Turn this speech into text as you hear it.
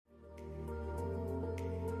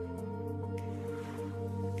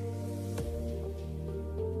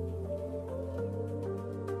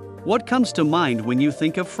What comes to mind when you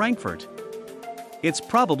think of Frankfurt? It's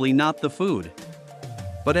probably not the food.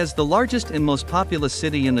 But as the largest and most populous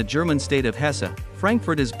city in the German state of Hesse,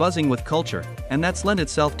 Frankfurt is buzzing with culture, and that's lent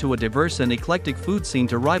itself to a diverse and eclectic food scene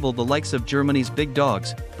to rival the likes of Germany's big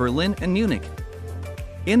dogs, Berlin and Munich.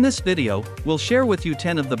 In this video, we'll share with you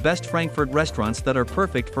 10 of the best Frankfurt restaurants that are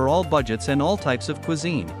perfect for all budgets and all types of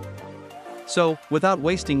cuisine. So, without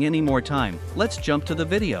wasting any more time, let's jump to the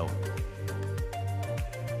video.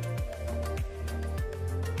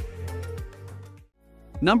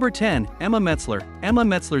 Number 10, Emma Metzler. Emma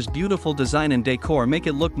Metzler's beautiful design and decor make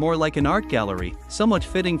it look more like an art gallery, somewhat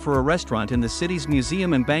fitting for a restaurant in the city's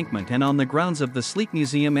museum embankment and on the grounds of the sleek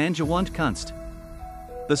Museum Angewandte Kunst.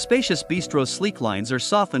 The spacious bistro's sleek lines are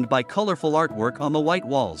softened by colorful artwork on the white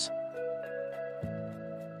walls.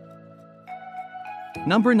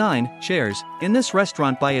 Number 9, Chairs. In this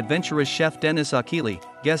restaurant by adventurous chef Dennis Akili,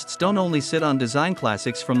 guests don't only sit on design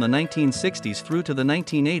classics from the 1960s through to the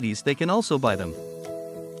 1980s, they can also buy them.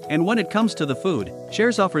 And when it comes to the food,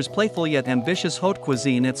 Chairs offers playful yet ambitious haute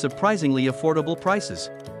cuisine at surprisingly affordable prices.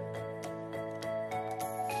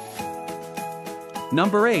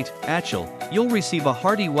 Number 8, Atchel. You'll receive a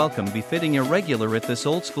hearty welcome befitting a regular at this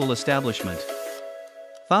old-school establishment.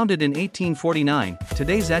 Founded in 1849,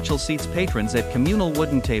 today's Atchel seats patrons at communal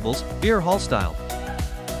wooden tables, beer hall style.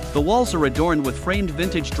 The walls are adorned with framed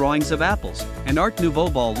vintage drawings of apples, and Art Nouveau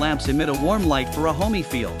ball lamps emit a warm light for a homey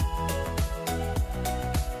feel.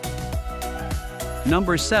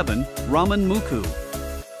 Number 7, Ramen Muku.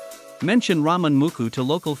 Mention Ramen Muku to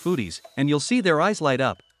local foodies, and you'll see their eyes light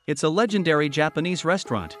up. It's a legendary Japanese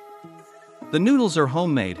restaurant. The noodles are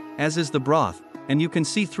homemade, as is the broth, and you can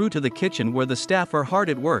see through to the kitchen where the staff are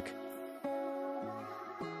hard at work.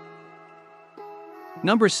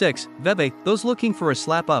 Number 6, Vebe. Those looking for a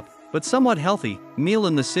slap-up, but somewhat healthy, meal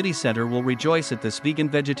in the city center will rejoice at this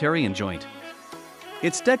vegan-vegetarian joint.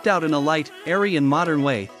 It's decked out in a light, airy and modern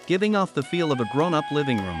way, giving off the feel of a grown-up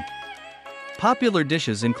living room. Popular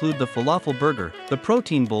dishes include the falafel burger, the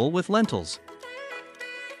protein bowl with lentils.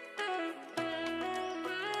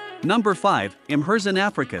 Number 5, Imherzen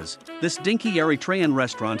Afrikas. This dinky Eritrean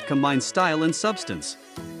restaurant combines style and substance.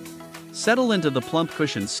 Settle into the plump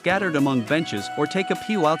cushions scattered among benches or take a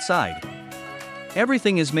pew outside.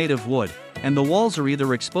 Everything is made of wood, and the walls are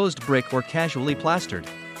either exposed brick or casually plastered.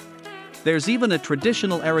 There's even a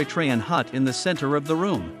traditional Eritrean hut in the center of the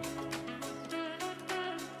room.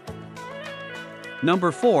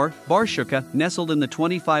 Number 4, Barshuka. Nestled in the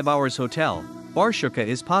 25 Hours Hotel, Barshuka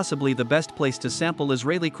is possibly the best place to sample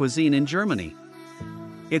Israeli cuisine in Germany.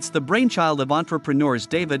 It's the brainchild of entrepreneurs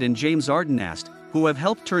David and James Ardenast, who have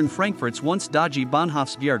helped turn Frankfurt's once dodgy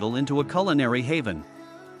Bahnhofsviertel into a culinary haven.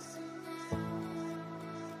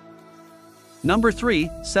 Number 3,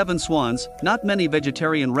 Seven Swans. Not many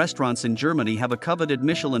vegetarian restaurants in Germany have a coveted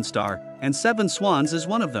Michelin star, and Seven Swans is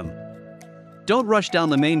one of them. Don't rush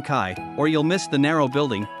down the main quai, or you'll miss the narrow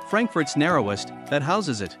building, Frankfurt's narrowest, that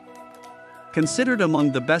houses it. Considered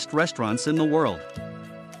among the best restaurants in the world.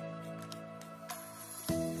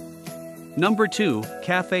 Number 2,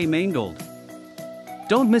 Café Maingold.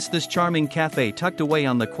 Don't miss this charming cafe tucked away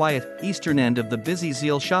on the quiet, eastern end of the busy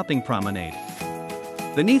Zeal shopping promenade.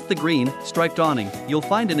 Beneath the green, striped awning, you'll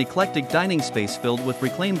find an eclectic dining space filled with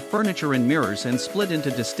reclaimed furniture and mirrors and split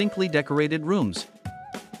into distinctly decorated rooms.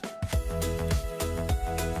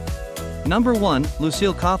 Number 1,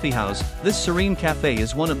 Lucille Coffee House. This serene cafe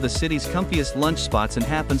is one of the city's comfiest lunch spots and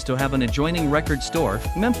happens to have an adjoining record store,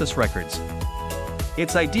 Memphis Records.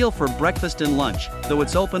 It's ideal for breakfast and lunch, though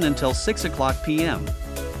it's open until 6 o'clock p.m.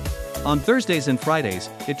 On Thursdays and Fridays,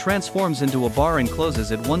 it transforms into a bar and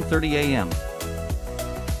closes at 1:30 a.m.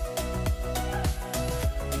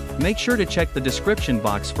 Make sure to check the description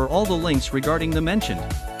box for all the links regarding the mentioned.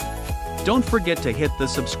 Don't forget to hit the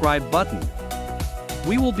subscribe button.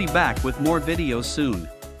 We will be back with more videos soon.